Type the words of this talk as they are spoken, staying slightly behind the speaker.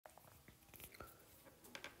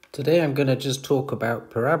Today I'm going to just talk about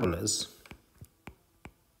parabolas.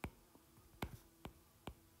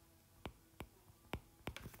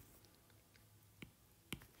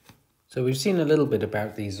 So we've seen a little bit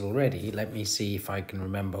about these already. Let me see if I can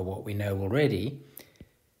remember what we know already.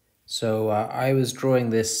 So I was drawing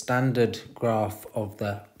this standard graph of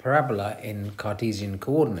the parabola in Cartesian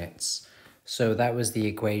coordinates. So that was the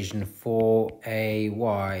equation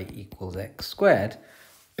 4ay equals x squared.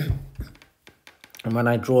 And when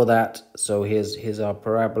I draw that, so here's our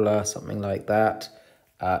parabola, something like that.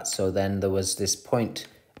 So then there was this point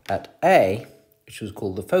at A, which was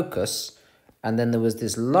called the focus, and then there was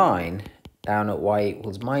this line down at y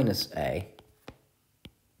equals minus A,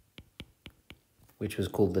 which was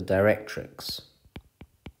called the directrix.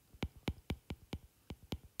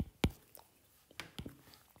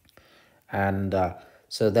 And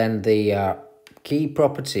so then the key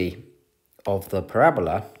property of the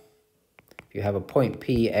parabola, if you have a point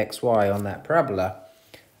P, X, Y on that parabola,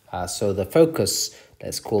 so the focus,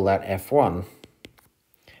 let's call that F1.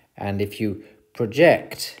 And if you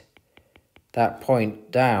project that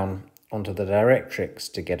point down onto the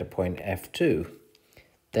directrix to get a point F2,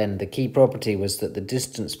 then the key property was that the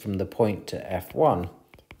distance from the point to F1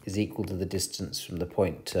 is equal to the distance from the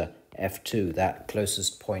point to F2, that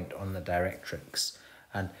closest point on the directrix.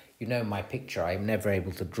 And you know my picture, I'm never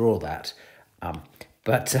able to draw that,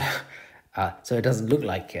 so it doesn't look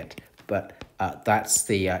like it, but that's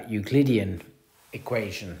the Euclidean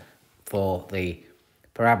equation for the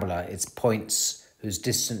parabola. It's points whose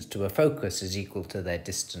distance to a focus is equal to their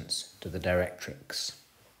distance to the directrix.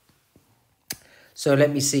 So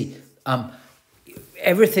let me see.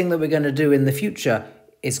 Everything that we're going to do in the future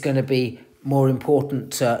is going to be more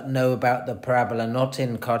important to know about the parabola, not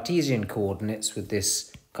in Cartesian coordinates with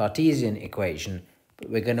this Cartesian equation, but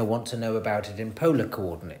we're going to want to know about it in polar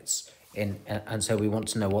coordinates. And so we want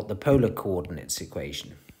to know what the polar coordinates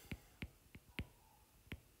equation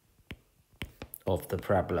of the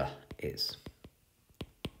parabola is.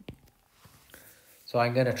 So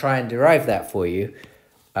I'm going to try and derive that for you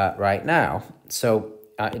right now. So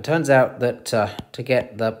it turns out that to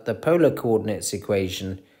get the polar coordinates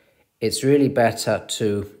equation, it's really better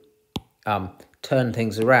to turn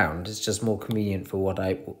things around. It's just more convenient for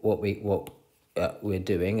what we're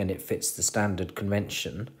doing, and it fits the standard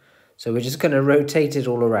convention. So we're just going to rotate it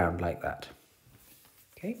all around like that.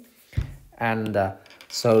 Okay, and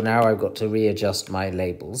so now I've got to readjust my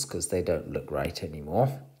labels because they don't look right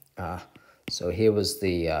anymore. So here was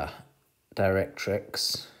the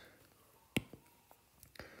directrix.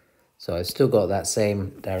 So I've still got that same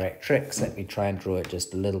directrix. Let me try and draw it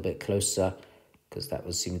just a little bit closer because that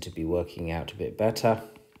would seem to be working out a bit better.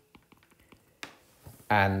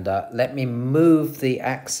 And let me move the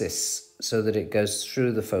axis so that it goes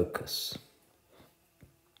through the focus.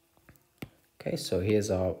 Okay, so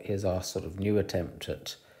here's our sort of new attempt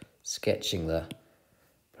at sketching the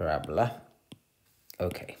parabola.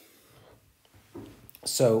 Okay.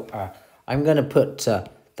 So I'm going to put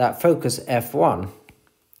that focus F1,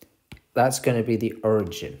 that's going to be the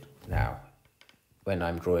origin now when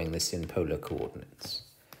I'm drawing this in polar coordinates.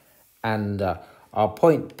 And our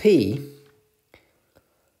point P,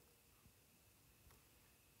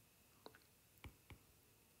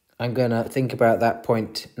 I'm going to think about that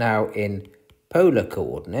point now in polar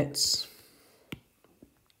coordinates.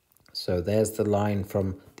 So there's the line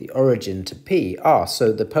from the origin to P.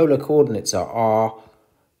 So the polar coordinates are r,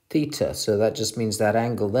 theta. So that just means that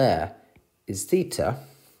angle there is theta.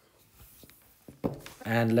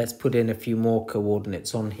 And let's put in a few more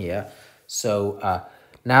coordinates on here. So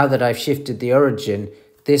now that I've shifted the origin,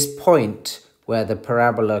 this point where the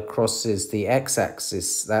parabola crosses the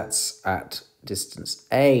x-axis, that's at distance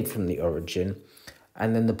a from the origin.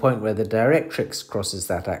 And then the point where the directrix crosses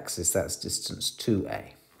that axis, that's distance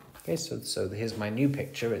 2a. Okay, so here's my new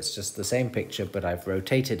picture. It's just the same picture, but I've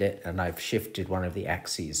rotated it and I've shifted one of the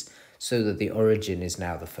axes so that the origin is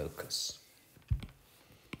now the focus.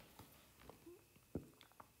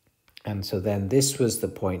 And so then this was the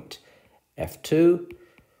point F2,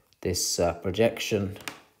 this projection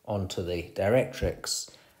onto the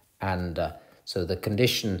directrix. And so the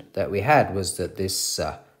condition that we had was that this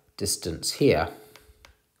distance here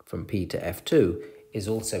from P to F2 is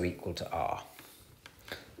also equal to r.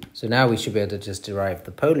 So now we should be able to just derive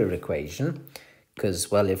the polar equation, because,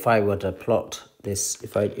 well, if I were to plot this,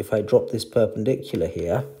 if I drop this perpendicular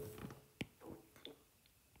here,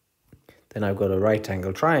 then I've got a right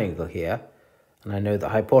angle triangle here, and I know the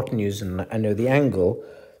hypotenuse and I know the angle,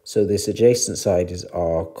 so this adjacent side is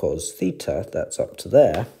r cos theta, that's up to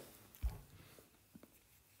there.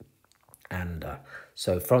 And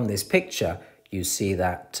so from this picture, you see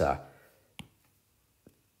that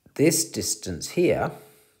this distance here,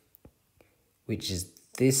 which is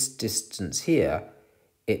this distance here,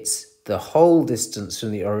 it's the whole distance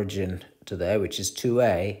from the origin to there, which is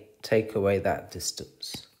 2a, take away that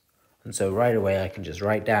distance. And so right away I can just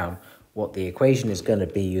write down what the equation is going to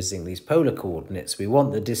be using these polar coordinates. We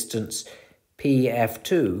want the distance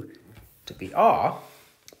PF2 to be r,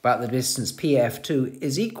 but the distance PF2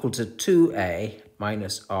 is equal to 2a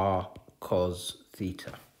minus r cos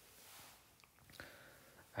theta.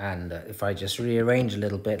 And if I just rearrange a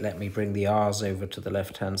little bit, let me bring the r's over to the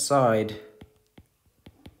left-hand side.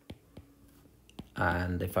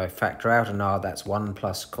 And if I factor out an r, that's 1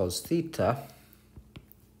 plus cos theta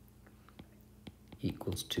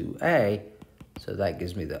equals 2a. So that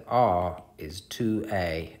gives me that r is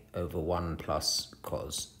 2a over 1 plus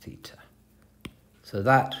cos theta. So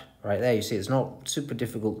that right there, you see, it's not super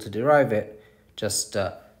difficult to derive it, just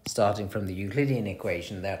starting from the Euclidean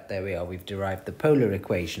equation. There we are, we've derived the polar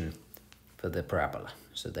equation for the parabola.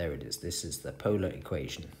 So there it is, this is the polar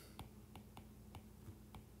equation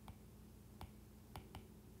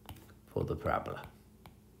for the parabola.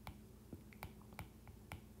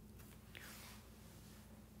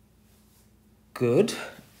 Good.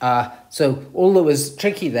 So all that was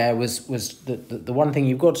tricky there was the one thing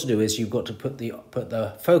you've got to do is you've got to put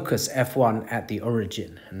the focus F1 at the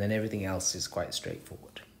origin, and then everything else is quite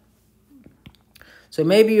straightforward. So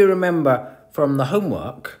maybe you remember from the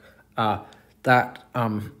homework that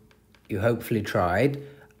you hopefully tried.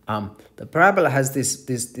 The parabola has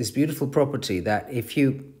this beautiful property that if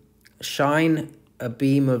you shine a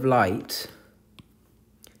beam of light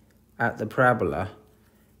at the parabola,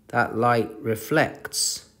 that light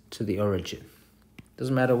reflects to the origin.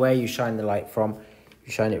 Doesn't matter where you shine the light from.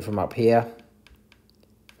 You shine it from up here,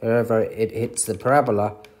 wherever it hits the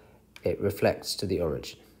parabola, it reflects to the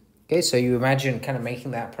origin. Okay, so you imagine kind of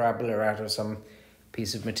making that parabola out of some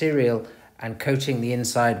piece of material and coating the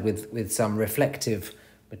inside with some reflective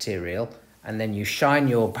material, and then you shine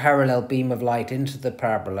your parallel beam of light into the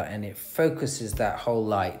parabola and it focuses that whole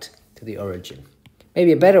light to the origin.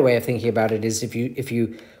 Maybe a better way of thinking about it is if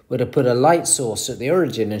you were to put a light source at the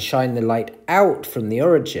origin and shine the light out from the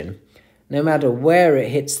origin, no matter where it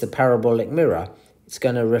hits the parabolic mirror, it's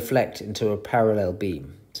going to reflect into a parallel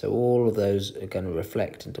beam. So all of those are going to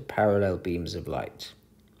reflect into parallel beams of light.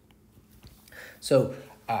 So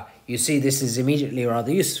you see this is immediately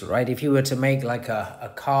rather useful, right? If you were to make like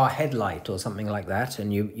a car headlight or something like that,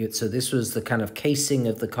 and so this was the kind of casing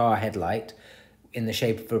of the car headlight in the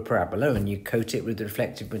shape of a parabola, and you coat it with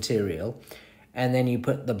reflective material, and then you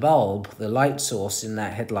put the bulb, the light source in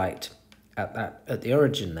that headlight at the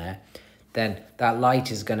origin there, then that light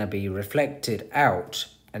is going to be reflected out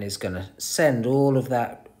and is going to send all of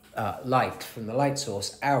that light from the light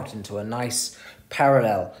source out into a nice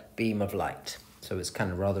parallel beam of light. So it's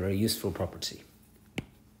kind of rather a useful property.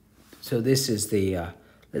 So this is the,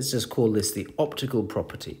 let's just call this the optical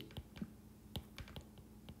property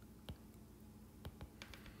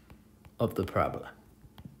of the parabola.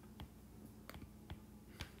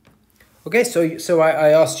 Okay, so I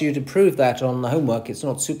asked you to prove that on the homework. It's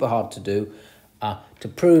not super hard to do, to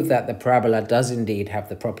prove that the parabola does indeed have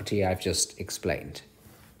the property I've just explained.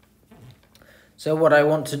 So what I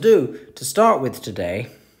want to do to start with today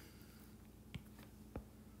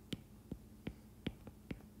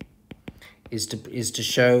is to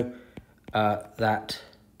show that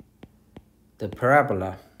the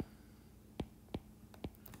parabola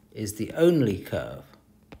is the only curve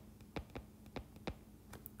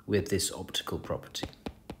with this optical property.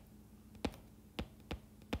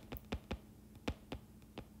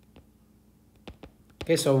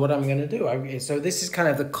 Okay, so what I'm going to do, so this is kind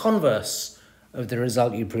of the converse of the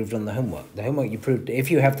result you proved on the homework. The homework you proved,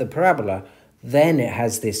 if you have the parabola, then it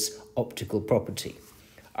has this optical property.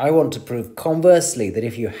 I want to prove conversely that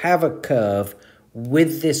if you have a curve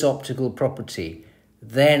with this optical property,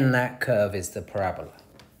 then that curve is the parabola.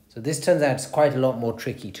 So this turns out it's quite a lot more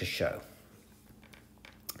tricky to show.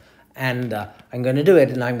 And I'm going to do it,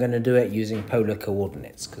 and I'm going to do it using polar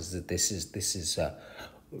coordinates, because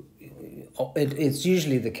it's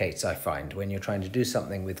usually the case, I find, when you're trying to do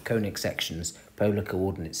something with conic sections, polar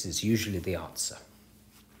coordinates is usually the answer.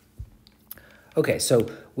 Okay, so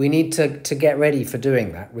we need to get ready for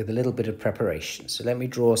doing that with a little bit of preparation. So let me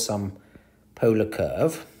draw some polar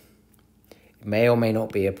curve. It may or may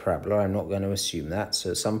not be a parabola, I'm not going to assume that.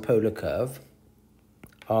 So some polar curve,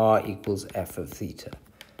 r equals f of theta.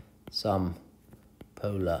 Some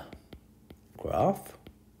polar graph.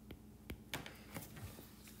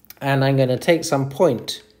 And I'm going to take some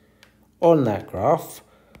point on that graph,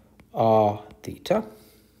 r theta.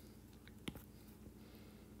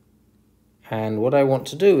 And what I want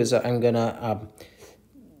to do is that I'm going to,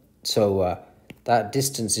 that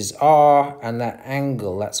distance is r, and that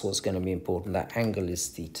angle, that's what's going to be important. That angle is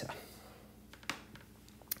theta.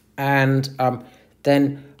 And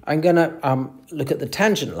then I'm going to look at the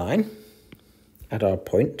tangent line at our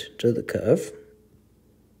point to the curve.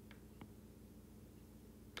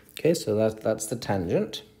 Okay, so that's the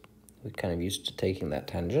tangent. We're kind of used to taking that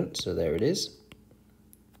tangent, so there it is.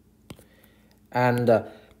 And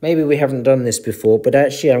maybe we haven't done this before, but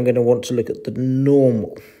actually I'm going to want to look at the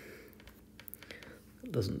normal.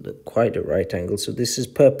 It doesn't look quite at right angle, so this is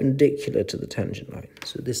perpendicular to the tangent line.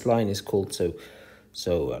 So this line is called,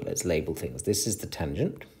 let's label things. This is the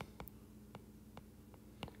tangent.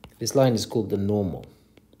 This line is called the normal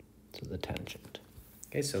to the tangent.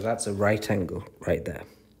 Okay, so that's a right angle right there.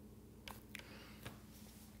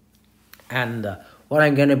 And what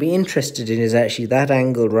I'm going to be interested in is actually that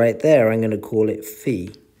angle right there. I'm going to call it phi.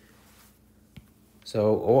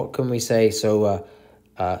 So what can we say? So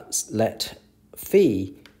let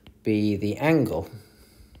phi be the angle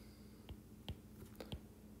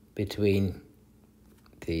between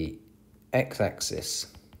the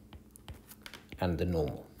x-axis and the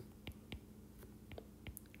normal.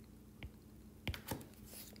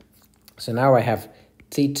 So now I have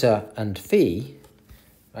theta and phi,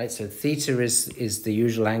 right? So theta is the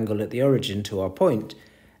usual angle at the origin to our point,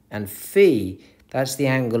 and phi, that's the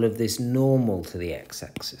angle of this normal to the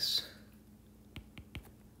x-axis.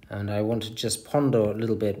 And I want to just ponder a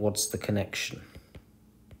little bit what's the connection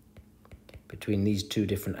between these two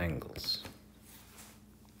different angles.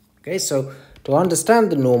 Okay, so to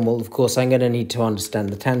understand the normal, of course, I'm going to need to understand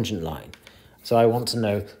the tangent line. So I want to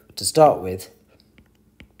know, to start with,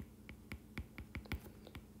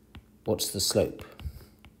 what's the slope?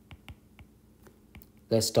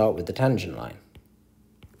 Let's start with the tangent line.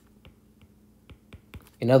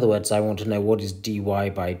 In other words, I want to know what is dy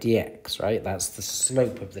by dx, right? That's the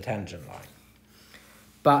slope of the tangent line.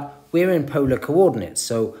 But we're in polar coordinates,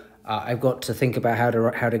 so I've got to think about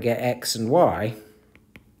how to get x and y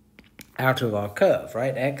out of our curve,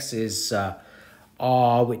 right? X is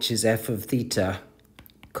r, which is f of theta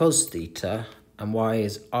cos theta, and y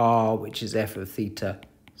is r, which is f of theta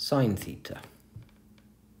sine theta.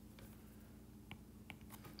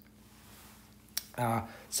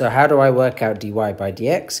 So how do I work out dy by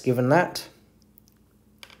dx given that?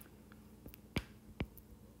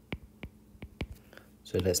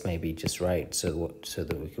 So let's maybe just write so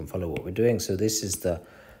that we can follow what we're doing. So this is the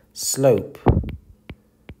slope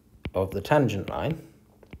of the tangent line.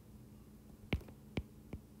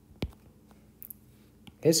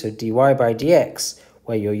 Okay, so dy by dx,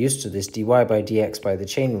 where you're used to this, dy by dx by the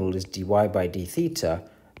chain rule is dy by d theta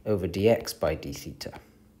over dx by d theta.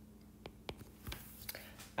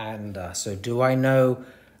 And so do I know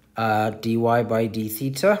dy by d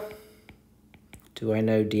theta? Do I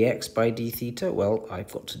know dx by d theta? Well,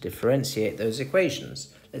 I've got to differentiate those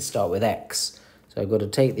equations. Let's start with x. So I've got to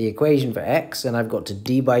take the equation for x, and I've got to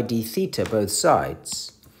d by d theta both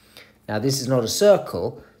sides. Now this is not a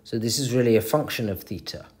circle, so this is really a function of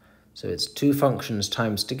theta. So it's two functions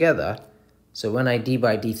times together. So when I d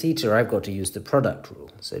by d theta, I've got to use the product rule.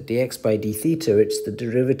 So dx by d theta, it's the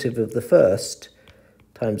derivative of the first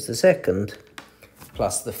times the second,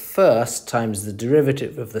 plus the first times the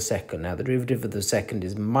derivative of the second. Now the derivative of the second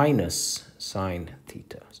is minus sine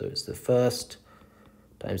theta. So it's the first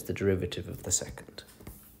times the derivative of the second.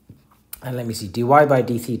 And let me see, dy by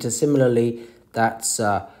d theta, similarly, that's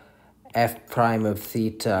f prime of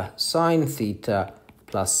theta sine theta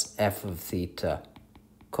plus f of theta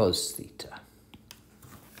cos theta.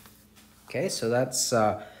 Okay, so that's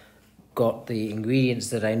got the ingredients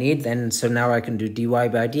that I need then. So now I can do dy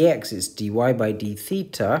by dx. It's dy by d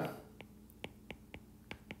theta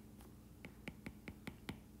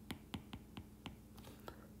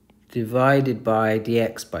divided by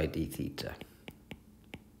dx by d theta.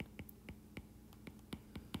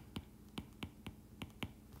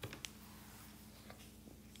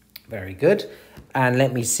 Very good. And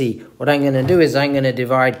let me see. What I'm going to do is I'm going to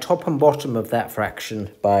divide top and bottom of that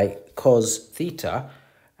fraction by cos theta,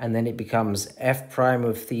 and then it becomes f prime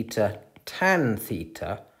of theta tan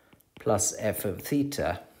theta plus f of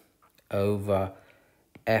theta over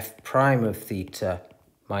f prime of theta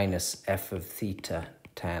minus f of theta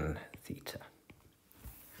tan theta.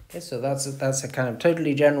 Okay, so that's a kind of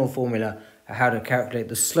totally general formula for how to calculate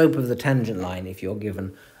the slope of the tangent line if you're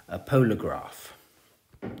given a polar graph.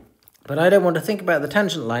 But I don't want to think about the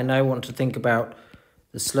tangent line, I want to think about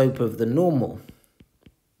the slope of the normal.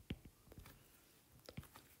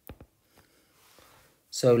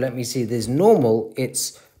 So let me see, this normal,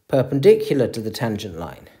 it's perpendicular to the tangent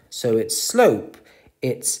line. So its slope,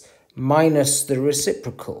 it's minus the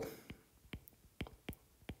reciprocal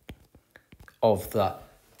of the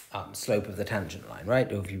slope of the tangent line,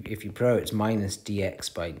 right? Or if you pro, it's minus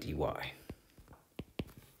dx by dy.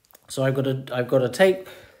 So I've got to take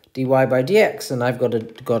dy by dx, and I've got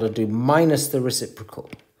to do minus the reciprocal.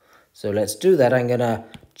 So let's do that. I'm going to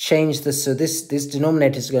change this. So this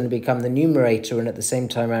denominator is going to become the numerator, and at the same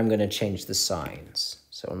time I'm going to change the signs.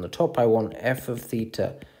 So on the top I want f of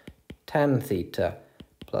theta tan theta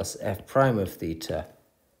plus f prime of theta,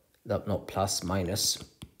 not plus, minus.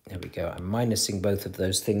 There we go. I'm minusing both of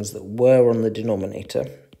those things that were on the denominator.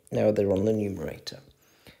 Now they're on the numerator.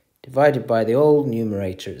 Divided by the old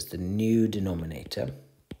numerator is the new denominator.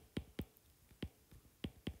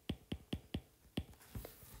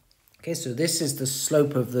 Okay, so this is the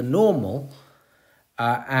slope of the normal,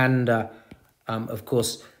 of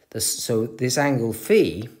course, so this angle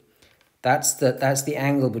phi, that's the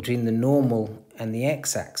angle between the normal and the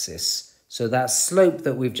x-axis. So that slope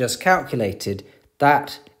that we've just calculated,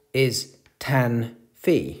 that is tan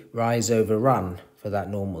phi, rise over run for that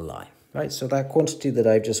normal line, right? So that quantity that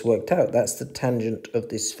I've just worked out, that's the tangent of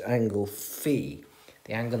this angle phi,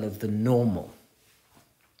 the angle of the normal.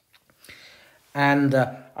 And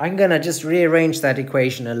I'm going to just rearrange that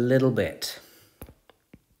equation a little bit.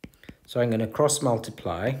 So I'm going to cross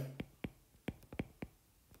multiply.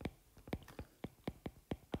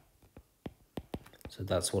 So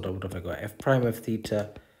that's what have I got? F prime of theta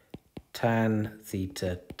tan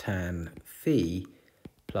phi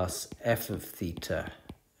plus f of theta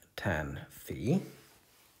tan phi.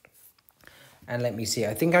 And let me see,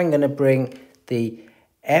 I think I'm going to bring the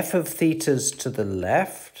f of thetas to the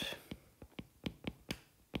left.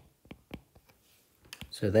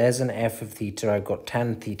 So there's an f of theta, I've got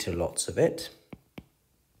tan theta, lots of it.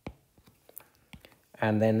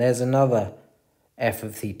 And then there's another f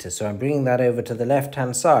of theta. So I'm bringing that over to the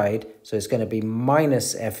left-hand side, so it's going to be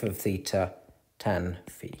minus f of theta tan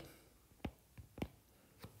phi.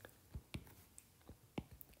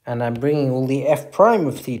 And I'm bringing all the f prime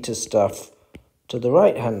of theta stuff to the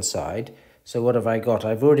right-hand side. So what have I got?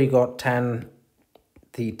 I've already got tan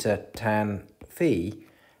theta tan phi,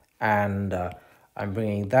 and I'm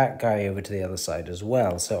bringing that guy over to the other side as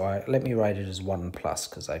well. So let me write it as 1 plus,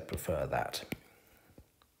 because I prefer that.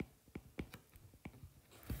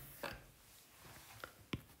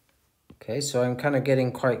 Okay, so I'm kind of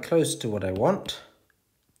getting quite close to what I want.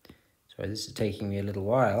 Sorry, this is taking me a little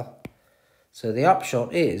while. So the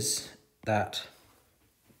upshot is that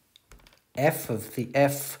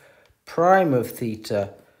f prime of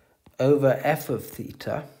theta over f of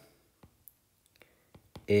theta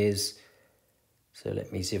is, so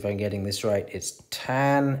let me see if I'm getting this right, it's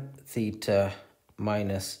tan theta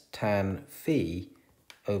minus tan phi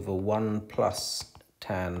over 1 plus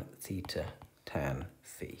tan theta tan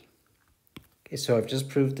phi. Okay, so I've just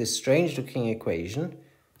proved this strange looking equation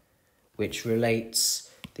which relates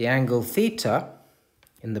the angle theta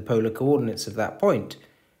in the polar coordinates of that point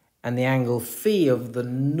and the angle phi of the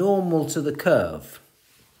normal to the curve.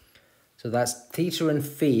 So that's theta and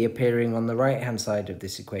phi appearing on the right-hand side of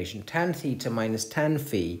this equation. Tan theta minus tan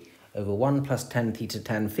phi over 1 plus tan theta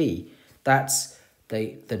tan phi. That's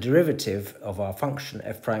the derivative of our function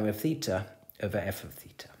f prime of theta over f of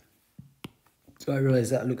theta. So I realize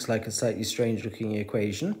that looks like a slightly strange looking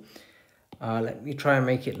equation. Let me try and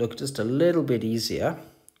make it look just a little bit easier.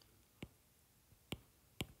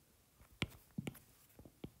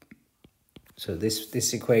 So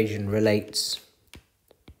this equation relates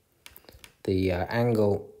the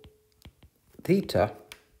angle theta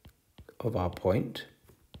of our point,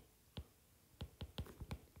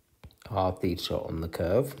 r theta on the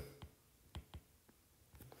curve,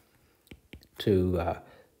 to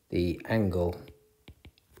the angle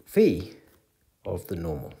phi of the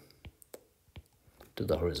normal to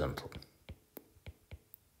the horizontal.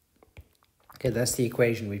 Okay, that's the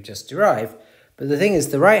equation we've just derived. But the thing is,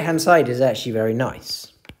 the right-hand side is actually very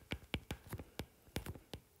nice.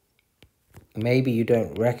 Maybe you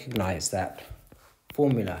don't recognize that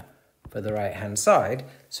formula for the right-hand side,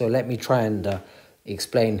 so let me try and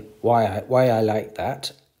explain why I like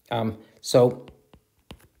that. So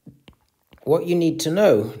what you need to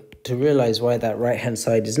know to realize why that right-hand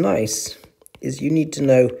side is nice is you need to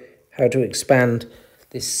know how to expand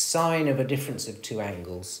this sine of a difference of two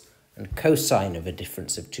angles and cosine of a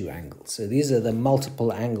difference of two angles. So these are the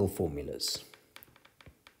multiple angle formulas.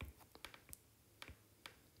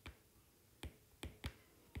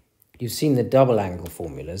 You've seen the double angle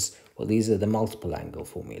formulas. Well, these are the multiple angle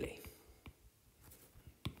formulae.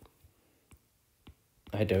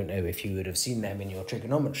 I don't know if you would have seen them in your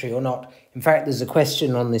trigonometry or not. In fact, there's a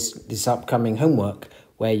question on this upcoming homework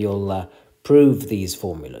where you'll prove these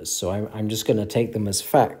formulas. So I'm just going to take them as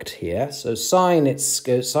fact here. So sine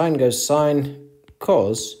goes sine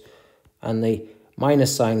cos, and the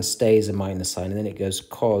minus sign stays a minus sign, and then it goes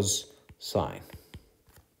cos sine.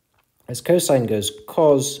 As cosine goes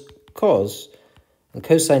cos cos, and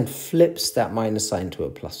cosine flips that minus sign to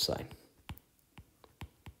a plus sign.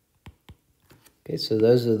 Okay, so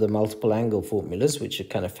those are the multiple angle formulas, which are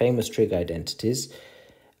kind of famous trig identities.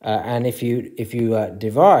 And if you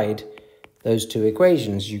divide those two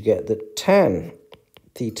equations, you get that tan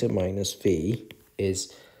theta minus phi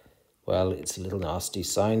is, well, it's a little nasty,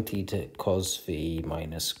 sine theta cos phi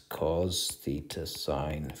minus cos theta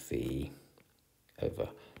sine phi over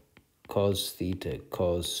cos theta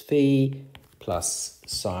cos phi plus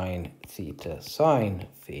sine theta sine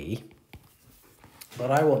phi. But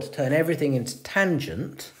I want to turn everything into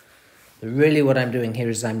tangent. But really what I'm doing here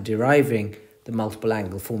is I'm deriving the multiple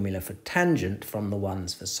angle formula for tangent from the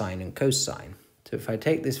ones for sine and cosine. So if I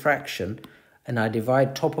take this fraction and I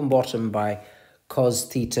divide top and bottom by cos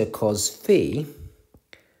theta cos phi,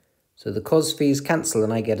 so the cos phi's cancel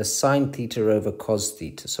and I get a sine theta over cos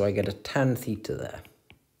theta, so I get a tan theta there.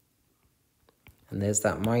 And there's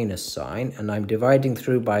that minus sign, and I'm dividing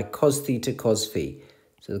through by cos theta cos phi.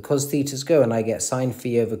 So the cos thetas go and I get sine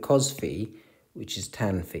phi over cos phi, which is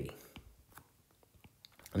tan phi.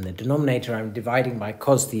 And the denominator I'm dividing by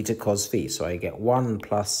cos theta cos phi, so I get 1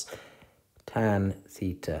 plus tan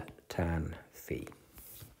theta tan phi.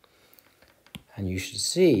 And you should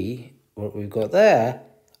see what we've got there.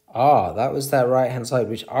 Ah, that was that right-hand side,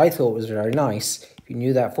 which I thought was very nice. If you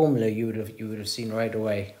knew that formula, you would have seen right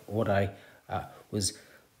away what I was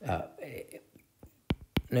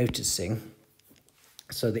noticing.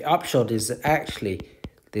 So the upshot is that actually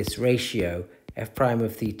this ratio f prime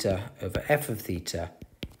of theta over f of theta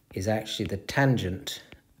is actually the tangent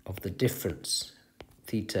of the difference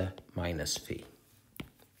theta minus phi.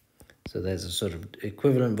 So there's a sort of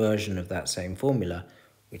equivalent version of that same formula,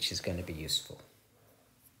 which is going to be useful.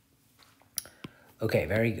 Okay,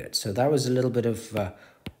 very good. So that was a little bit of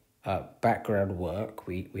background work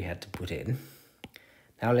we had to put in.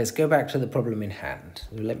 Now let's go back to the problem in hand.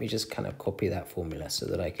 So let me just kind of copy that formula so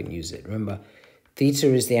that I can use it. Remember,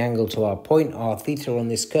 theta is the angle to our point, r theta on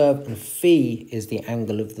this curve, and phi is the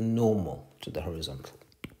angle of the normal to the horizontal.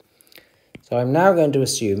 So I'm now going to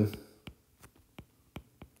assume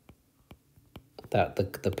that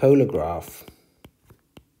the polar graph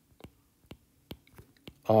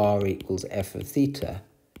r equals f of theta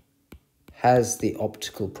has the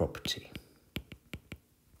optical property.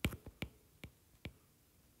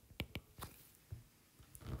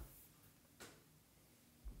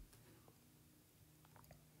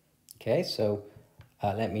 Okay, so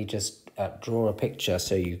let me just draw a picture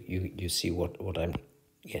so you see what I'm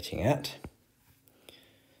getting at.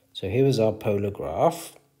 So here is our polar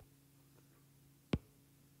graph.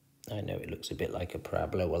 I know it looks a bit like a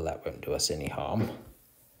parabola. Well, that won't do us any harm.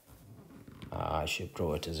 I should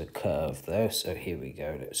draw it as a curve though. So here we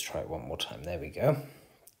go. Let's try it one more time. There we go.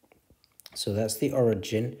 So that's the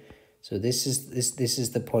origin. So this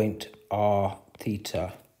is the point r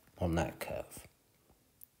theta on that curve.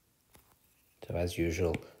 So as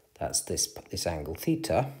usual, that's this angle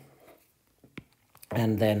theta.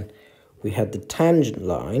 And then we had the tangent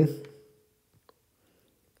line,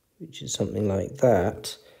 which is something like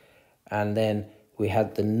that. And then we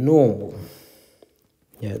had the normal.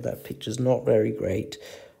 Yeah, that picture's not very great.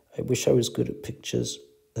 I wish I was good at pictures.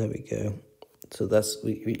 There we go. So that's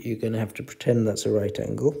you're going to have to pretend that's a right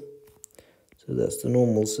angle. So that's the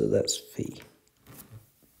normal, so that's phi.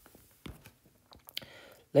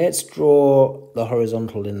 Let's draw the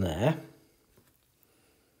horizontal in there.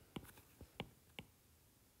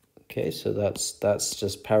 Okay, so that's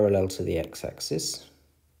just parallel to the x-axis.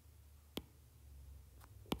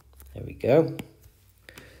 There we go.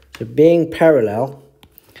 So being parallel,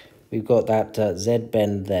 we've got that z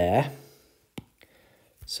bend there.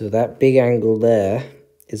 So that big angle there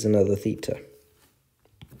is another theta.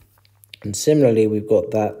 And similarly, we've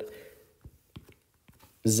got that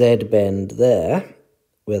z bend there,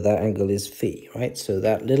 where that angle is phi, right? So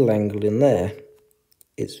that little angle in there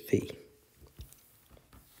is phi.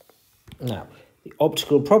 Now, the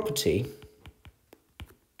optical property,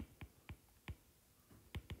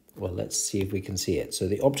 well, let's see if we can see it. So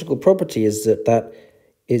the optical property is that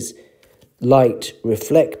is light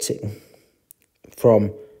reflecting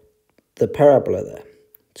from the parabola there.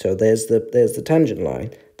 So there's the tangent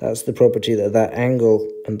line. That's the property that that angle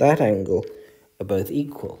and that angle are both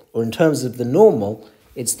equal. Or in terms of the normal,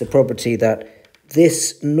 it's the property that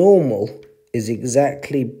this normal is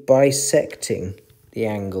exactly bisecting the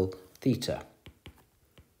angle theta.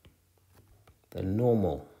 The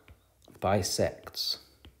normal bisects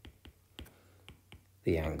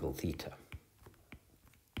the angle theta.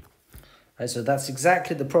 Right, so that's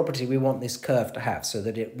exactly the property we want this curve to have, so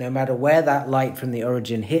that no matter where that light from the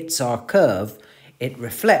origin hits our curve, it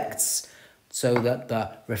reflects, so that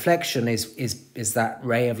the reflection is that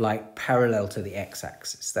ray of light parallel to the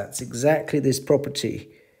x-axis. That's exactly this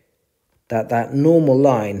property, that normal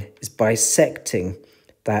line is bisecting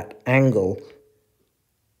that angle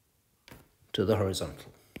to the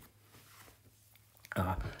horizontal.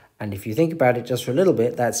 And if you think about it just for a little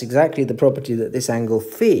bit, that's exactly the property that this angle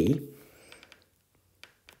phi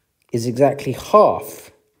is exactly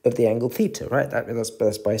half of the angle theta, right? That's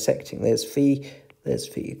bisecting. There's phi, there's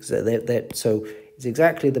phi. So it's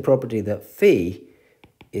exactly the property that phi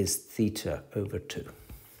is theta over 2.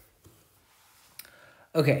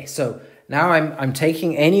 Okay, so now I'm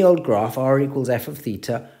taking any old graph, r equals f of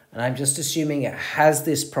theta, and I'm just assuming it has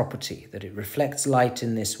this property, that it reflects light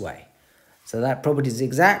in this way. So that property is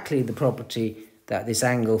exactly the property that this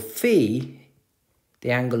angle phi,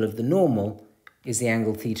 the angle of the normal, is the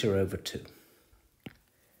angle theta over 2.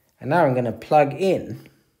 And now I'm going to plug in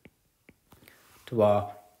to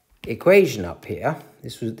our equation up here.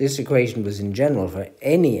 This equation was in general for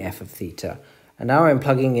any f of theta, and now I'm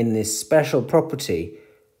plugging in this special property,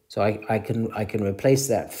 so I can replace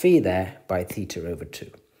that phi there by theta over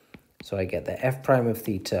 2. So I get that f prime of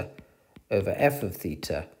theta over f of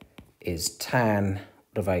theta is tan,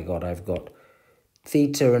 what have I got? I've got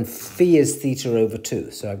theta, and phi is theta over 2.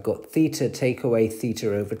 So I've got theta take away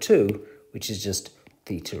theta over 2, which is just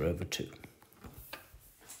theta over 2.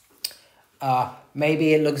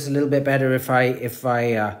 Maybe it looks a little bit better if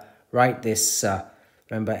I write this,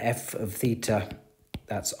 remember f of theta,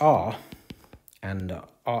 that's r, and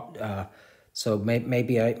so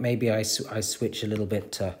maybe I switch a little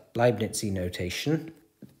bit to Leibniz notation.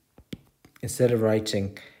 Instead of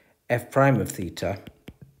writing f prime of theta,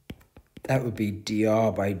 that would be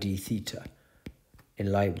dr by d theta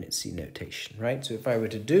in Leibniz notation, right? So if I were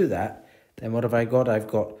to do that, then what have I got? I've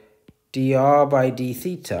got dr by d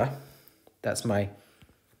theta, that's my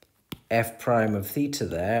f prime of theta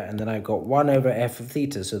there, and then I've got 1 over f of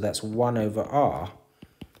theta, so that's 1 over r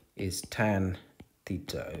is tan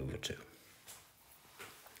theta over 2.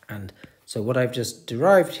 And so what I've just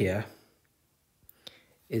derived here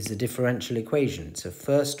is the differential equation. It's a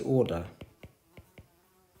first order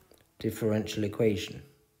differential equation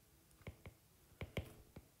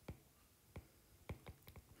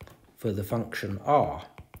for the function r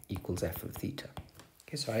equals f of theta.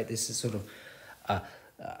 Okay, so this is sort of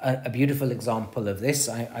a beautiful example of this.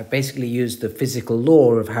 I basically used the physical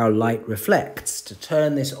law of how light reflects to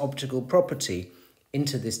turn this optical property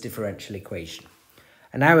into this differential equation.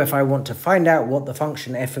 And now if I want to find out what the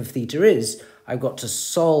function f of theta is, I've got to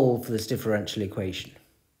solve this differential equation.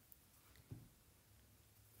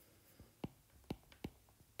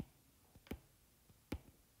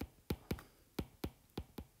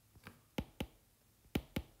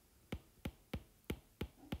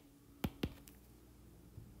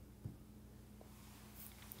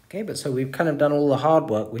 Okay, but so we've kind of done all the hard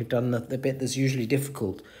work. We've done the bit that's usually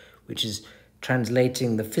difficult, which is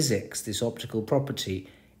translating the physics, this optical property,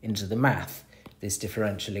 into the math, this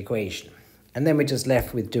differential equation. And then we're just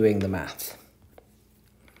left with doing the math.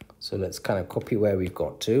 So let's kind of copy where we've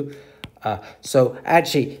got to. So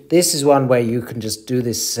actually, this is one where you can just do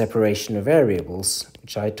this separation of variables,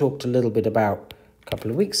 which I talked a little bit about a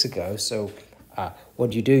couple of weeks ago. So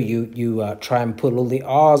what you do, you try and put all the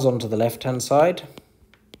r's onto the left-hand side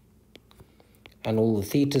and all the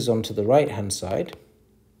thetas onto the right-hand side.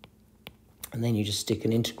 And then you just stick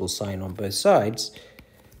an integral sign on both sides.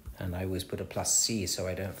 And I always put a plus c so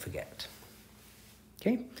I don't forget.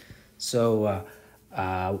 Okay, so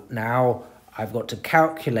now I've got to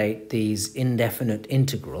calculate these indefinite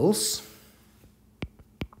integrals.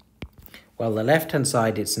 Well, the left-hand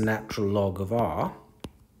side, it's a natural log of r.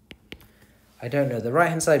 I don't know, the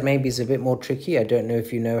right-hand side maybe is a bit more tricky. I don't know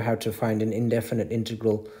if you know how to find an indefinite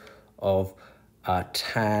integral of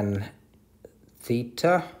tan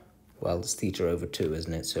theta. Well, it's theta over 2,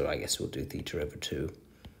 isn't it? So I guess we'll do theta over 2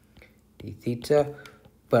 d theta.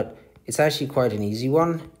 But it's actually quite an easy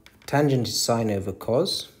one. Tangent is sine over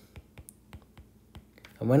cos.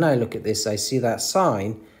 And when I look at this, I see that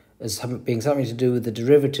sine as being something to do with the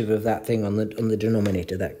derivative of that thing on the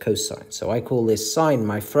denominator, that cosine. So I call this sine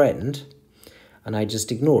my friend, and I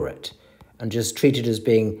just ignore it and just treat it as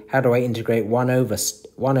being, how do I integrate 1 over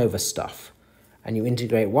stuff? And you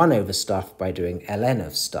integrate 1 over stuff by doing ln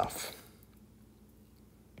of stuff.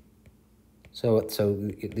 So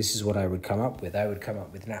this is what I would come up with. I would come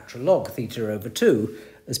up with natural log theta over 2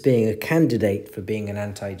 as being a candidate for being an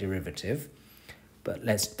antiderivative. But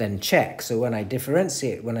let's then check. So when I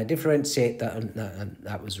differentiate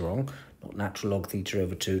that was wrong. Not natural log theta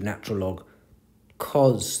over 2, natural log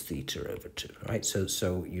cos theta over 2, right?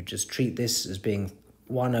 So you just treat this as being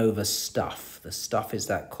 1 over stuff. The stuff is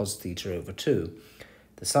that cos theta over 2.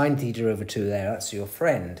 The sine theta over 2 there, that's your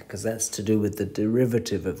friend, because that's to do with the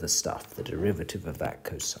derivative of the stuff, the derivative of that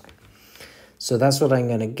cosine. So that's what I'm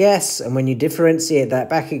going to guess. And when you differentiate that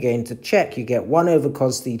back again to check, you get 1 over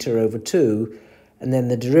cos theta over 2. And then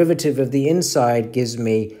the derivative of the inside gives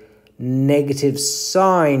me negative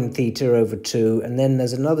sine theta over 2. And then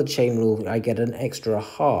there's another chain rule. I get an extra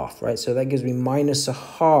half, right? So that gives me minus a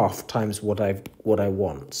half times what I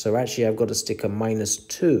want. So actually, I've got to stick a minus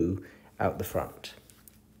 2 out the front.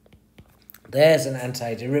 There's an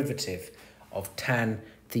antiderivative of tan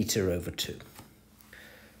theta over 2.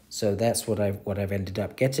 So that's what I've ended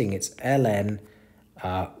up getting. It's ln.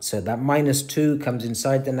 So that minus 2 comes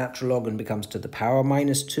inside the natural log and becomes to the power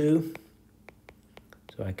minus 2.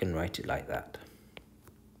 So I can write it like that.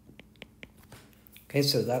 Okay,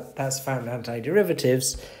 so that's found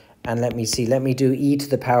antiderivatives. And let me see, let me do e to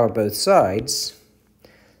the power both sides.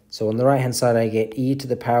 So on the right-hand side, I get e to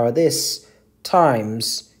the power this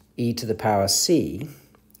times e to the power c.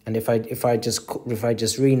 And if I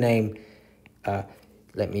just rename,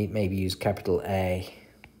 let me maybe use capital A.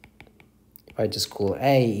 If I just call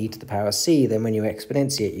a e to the power c, then when you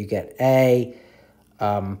exponentiate, you get a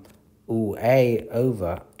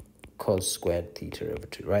over cos squared theta over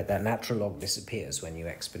 2, right? That natural log disappears when you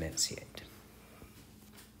exponentiate.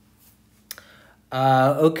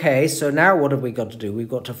 Okay, so now what have we got to do? We've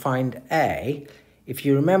got to find a. If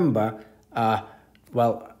you remember, I'm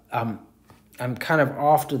kind of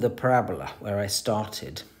after the parabola where I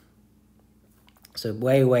started. So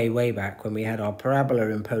way back when we had our parabola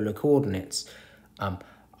in polar coordinates,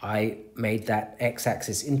 I made that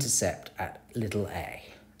x-axis intercept at little a.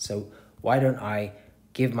 So why don't I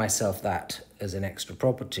give myself that as an extra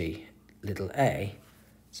property, little a?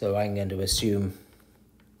 So I'm going to assume,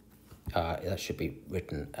 that should be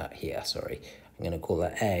written here, sorry. I'm going to call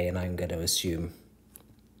that a, and I'm going to assume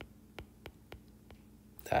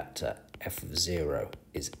that f of 0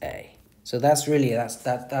 is a. So that's really,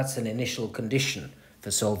 that's an initial condition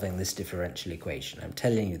for solving this differential equation. I'm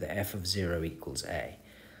telling you that f of 0 equals a.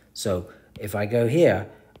 So if I go here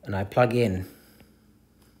and I plug in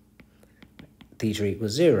theta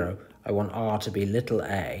equals 0, I want r to be little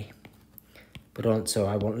a. So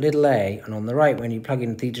I want little a, and on the right, when you plug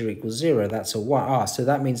in theta equals 0, that's a r. So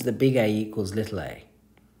that means the big A equals little a.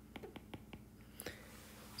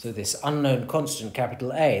 So this unknown constant,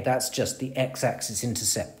 capital A, that's just the x-axis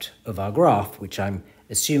intercept of our graph, which I'm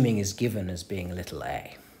assuming is given as being little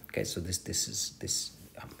a. Okay, so this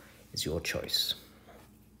is your choice.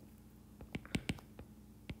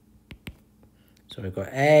 So we've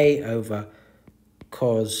got a over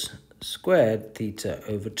cos squared theta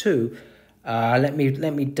over 2. Let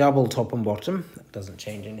me double top and bottom. That doesn't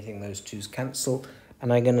change anything. Those 2's cancel.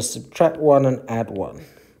 And I'm going to subtract 1 and add 1.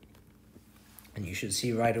 And you should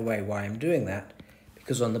see right away why I'm doing that,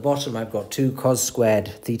 because on the bottom I've got 2 cos squared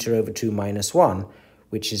theta over 2 minus 1,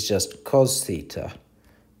 which is just cos theta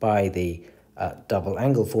by the double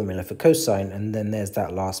angle formula for cosine, and then there's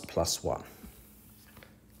that last plus 1.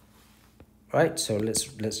 Right, so let's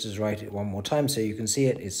just write it one more time so you can see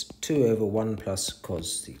it. It's 2 over 1 plus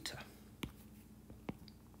cos theta.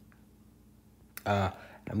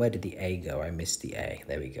 And where did the a go? I missed the a.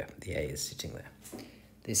 There we go. The a is sitting there.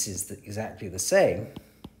 This is exactly the same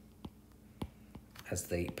as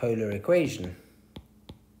the polar equation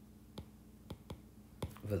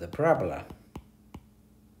for the parabola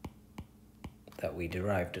that we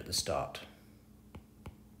derived at the start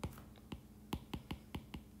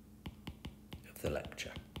of the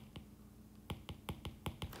lecture.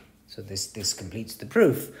 So this completes the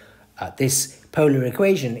proof. This polar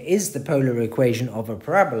equation is the polar equation of a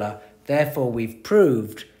parabola. Therefore, we've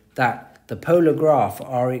proved that the polar graph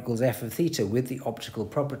r equals f of theta with the optical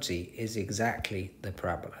property is exactly the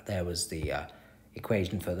parabola. There was the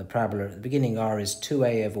equation for the parabola at the beginning. R is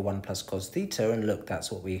 2a over 1 plus cos theta, and look,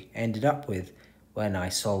 that's what we ended up with when I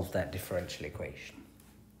solved that differential equation.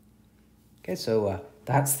 Okay, so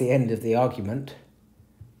that's the end of the argument.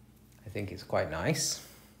 I think it's quite nice.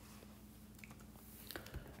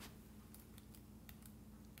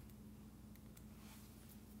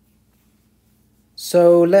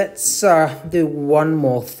 So let's do one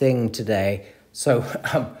more thing today. So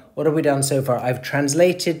what have we done so far? I've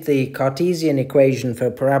translated the Cartesian equation for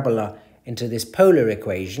a parabola into this polar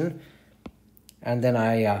equation. And then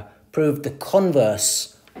I proved the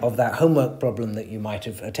converse of that homework problem that you might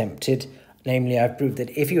have attempted. Namely, I've proved that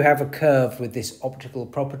if you have a curve with this optical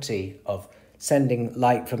property of sending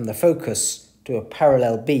light from the focus to a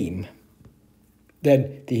parallel beam,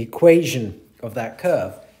 then the equation of that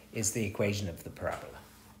curve is the equation of the parabola.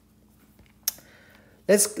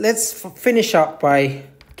 Let's finish up by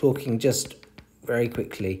talking just very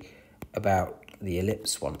quickly about the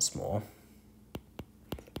ellipse once more.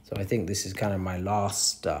 So I think this is kind of my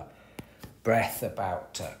last breath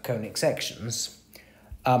about conic sections.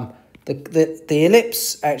 The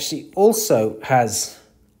ellipse actually also has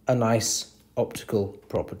a nice optical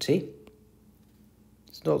property.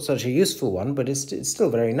 It's not such a useful one, but it's still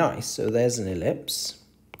very nice. So there's an ellipse.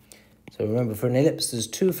 So remember, for an ellipse, there's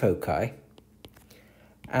two foci.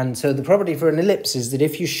 And so the property for an ellipse is that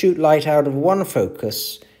if you shoot light out of one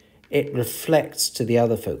focus, it reflects to the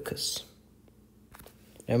other focus.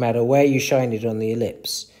 No matter where you shine it on the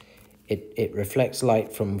ellipse, it reflects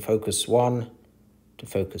light from focus 1 to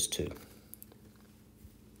focus 2.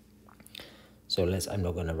 So I'm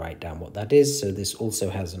not going to write down what that is. So this also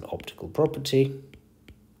has an optical property.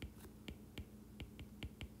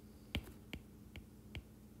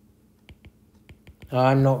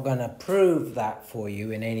 I'm not going to prove that for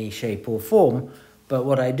you in any shape or form, but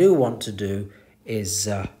what I do want to do is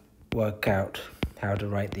work out how to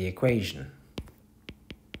write the equation.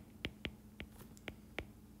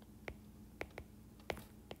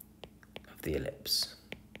 Of the ellipse.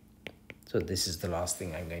 So this is the last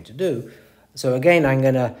thing I'm going to do. So again, I'm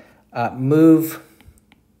going to move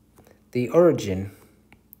the origin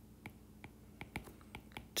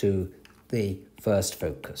to the first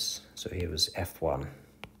focus. So here was F1,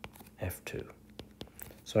 F2.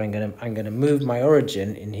 So I'm going to move my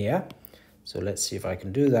origin in here. So let's see if I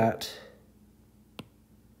can do that.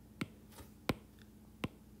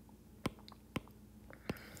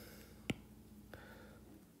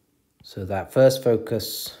 So that first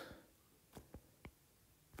focus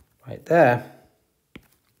right there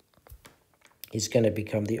is going to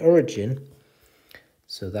become the origin.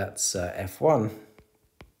 So that's F1.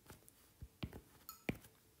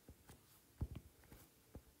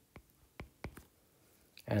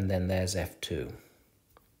 And then there's F2.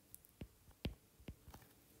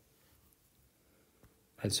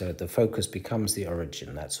 And so the focus becomes the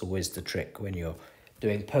origin. That's always the trick when you're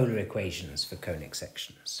doing polar equations for conic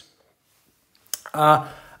sections.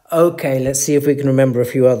 Okay, let's see if we can remember a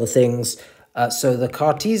few other things. So the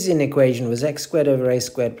Cartesian equation was x squared over a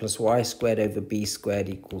squared plus y squared over b squared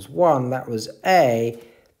equals 1. That was A,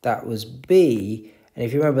 that was B. And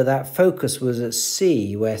if you remember, that focus was at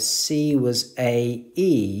C, where C was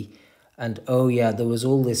AE. And oh yeah, there was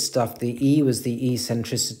all this stuff. The E was the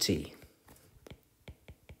eccentricity,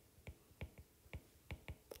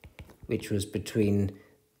 which was between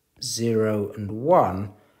 0 and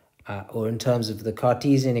 1. Or in terms of the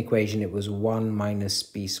Cartesian equation, it was 1 minus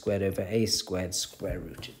b squared over a squared square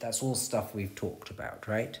rooted. That's all stuff we've talked about,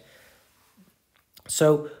 right?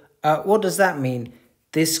 So what does that mean?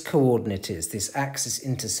 This coordinate is this axis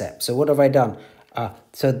intercept. So what have I done?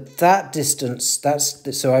 So that distance,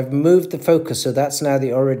 so I've moved the focus, so that's now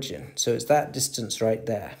the origin. So it's that distance right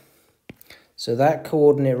there. So that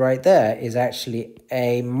coordinate right there is actually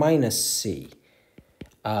a minus c.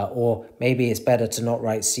 Or maybe it's better to not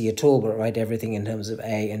write c at all, but write everything in terms of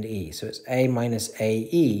a and e. So it's a minus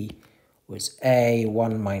ae, or it's a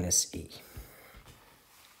 1 minus e.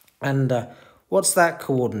 And what's that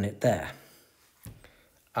coordinate there?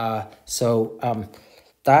 That's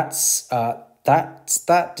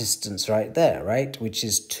that distance right there, right? Which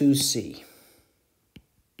is 2c,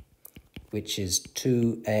 which is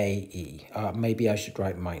 2ae. Maybe I should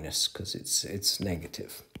write minus because it's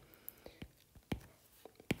negative.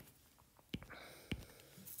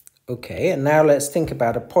 Okay, and now let's think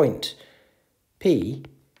about a point P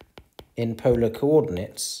in polar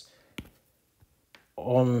coordinates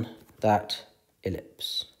on that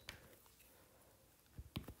ellipse.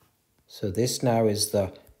 So this now is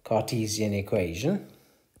the Cartesian equation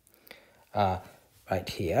right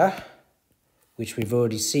here, which we've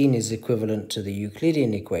already seen is equivalent to the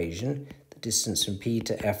Euclidean equation. The distance from P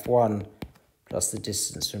to F1 plus the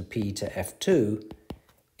distance from P to F2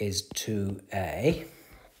 is 2a.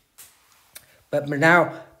 But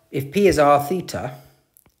now, if P is r theta,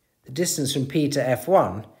 the distance from P to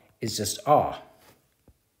F1 is just r.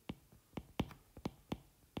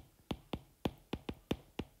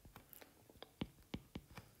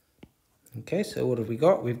 Okay, so what have we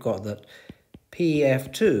got? We've got that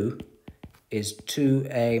PF2 is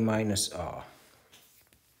 2a minus r.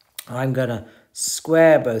 I'm going to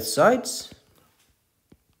square both sides.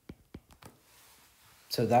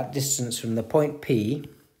 So that distance from the point P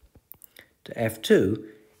to F2,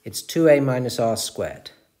 it's 2a minus r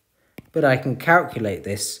squared. But I can calculate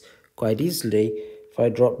this quite easily. If I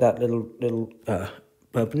drop that little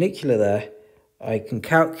perpendicular there, I can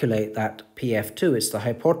calculate that PF2. It's the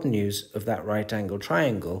hypotenuse of that right angle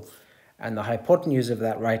triangle. And the hypotenuse of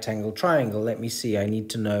that right angle triangle, let me see, I need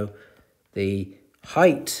to know the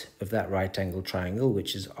height of that right angle triangle,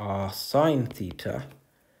 which is r sine theta.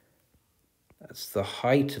 That's the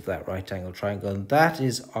height of that right angle triangle, and that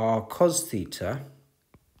is r cos theta.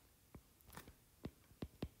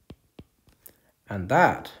 And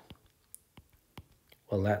that,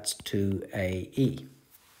 well, that's 2ae.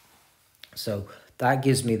 So that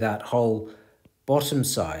gives me that whole bottom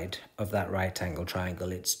side of that right angle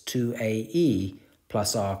triangle. It's 2ae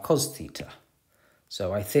plus r cos theta.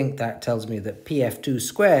 So I think that tells me that PF2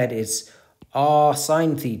 squared is r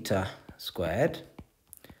sine theta squared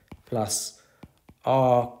plus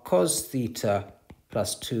r cos theta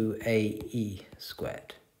plus 2ae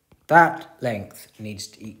squared. That length needs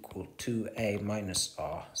to equal 2a minus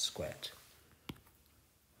r squared.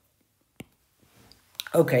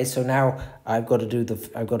 Okay, so now I've got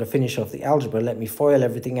to finish off the algebra. Let me FOIL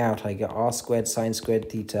everything out. I get r squared sine squared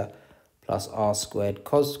theta plus r squared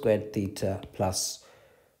cos squared theta plus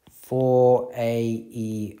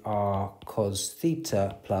 4ae r cos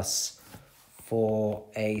theta plus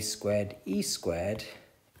 4a squared e squared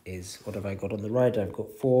is, what have I got on the right? I've got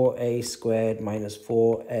 4a squared minus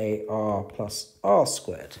 4ar plus r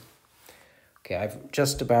squared. Okay, I've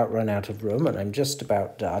just about run out of room and I'm just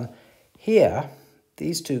about done. Here,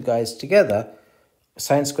 these two guys together,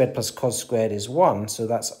 sine squared plus cos squared is 1, so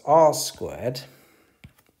that's r squared.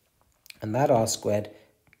 And that r squared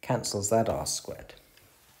cancels that r squared.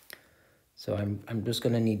 So I'm just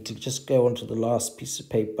going to need to just go onto the last piece of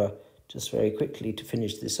paper just very quickly to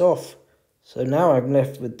finish this off. So now I'm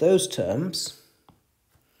left with those terms,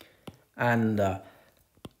 and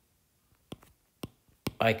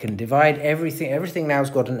I can divide everything. Everything now's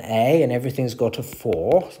got an a and everything's got a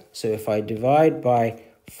 4. So if I divide by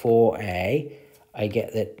 4a, I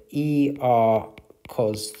get that er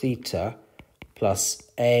cos theta plus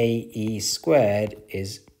ae squared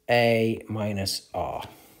is a minus r.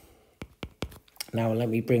 Now let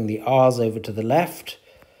me bring the r's over to the left.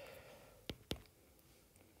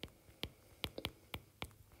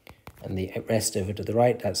 And the rest over to the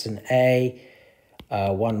right, that's an a.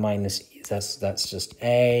 1 minus, that's just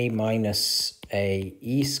a minus a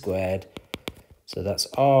e squared. So that's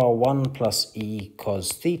r1 plus e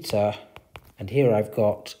cos theta. And here I've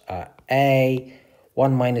got a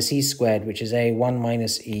 1 minus e squared, which is a 1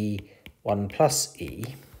 minus e 1 plus e.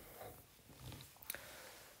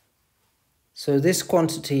 So this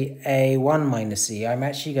quantity a1 minus e, I'm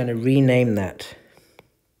actually going to rename that.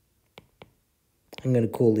 I'm going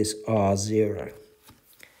to call this R0.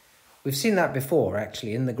 We've seen that before,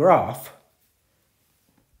 actually, in the graph.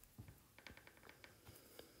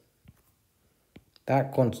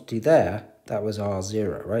 That quantity there, that was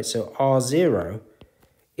R0, right? So R0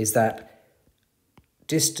 is that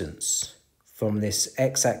distance from this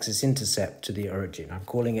x-axis intercept to the origin. I'm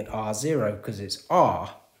calling it R0 because it's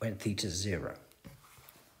R when theta's 0.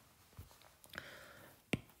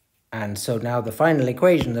 And so now the final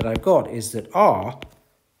equation that I've got is that r,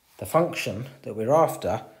 the function that we're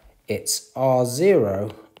after, it's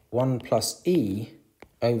r0, 1 plus e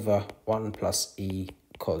over 1 plus e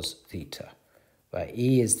cos theta, where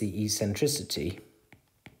e is the eccentricity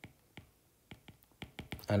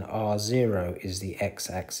and r0 is the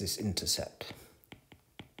x-axis intercept.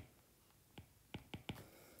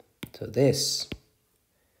 So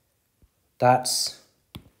that's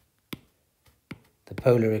the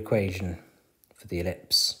polar equation for the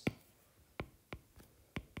ellipse.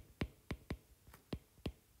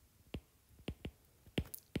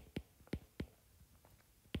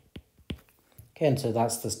 Okay, and so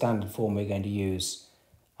that's the standard form we're going to use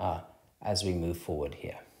as we move forward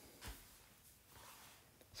here.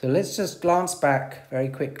 So let's just glance back very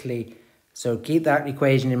quickly. So keep that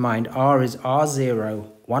equation in mind. R is R0,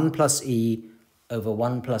 1 plus e over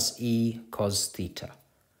 1 plus e cos theta.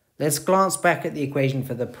 Let's glance back at the equation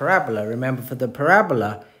for the parabola. Remember, for the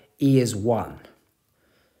parabola, e is 1.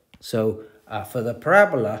 So for the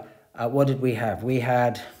parabola, what did we have? We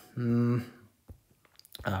had,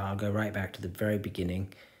 I'll go right back to the very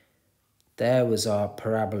beginning. There was our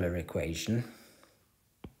parabola equation.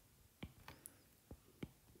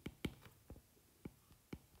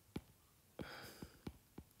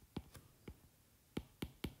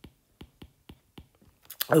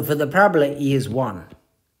 Oh, for the parabola, e is 1.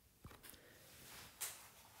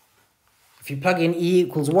 you plug in E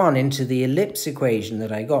equals 1 into the ellipse equation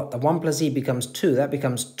that I got, the 1 plus E becomes 2. That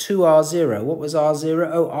becomes 2r0. What was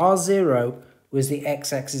r0? Oh, r0 was the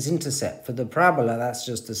x-axis intercept. For the parabola, that's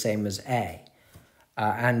just the same as A.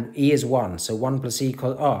 And E is 1, so 1 plus E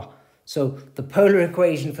equals r. So the polar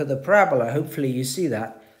equation for the parabola, hopefully you see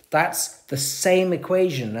that, that's the same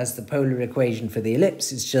equation as the polar equation for the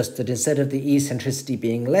ellipse. It's just that instead of the eccentricity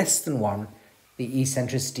being less than 1, the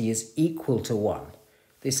eccentricity is equal to 1.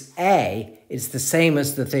 This A is the same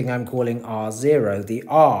as the thing I'm calling r0, the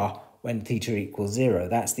r when theta equals 0.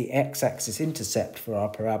 That's the x-axis intercept for our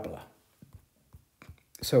parabola.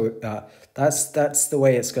 So that's the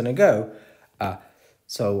way it's going to go.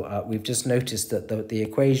 So we've just noticed that the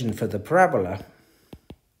equation for the parabola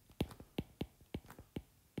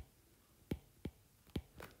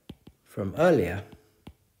from earlier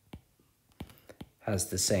has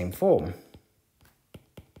the same form.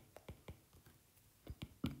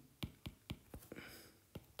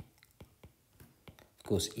 Of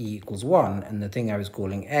course, E equals 1, and the thing I was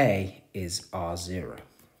calling A is r0.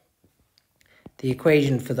 The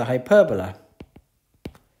equation for the hyperbola,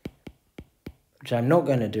 which I'm not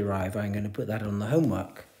going to derive, I'm going to put that on the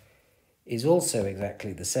homework, is also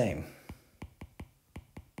exactly the same.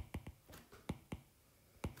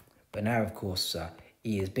 But now, of course,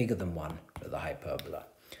 E is bigger than 1 for the hyperbola.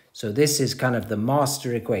 So this is kind of the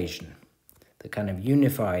master equation, the kind of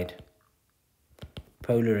unified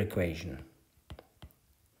polar equation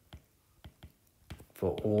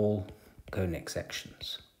for all conic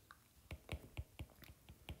sections.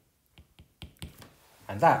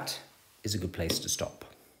 And that is a good place to stop.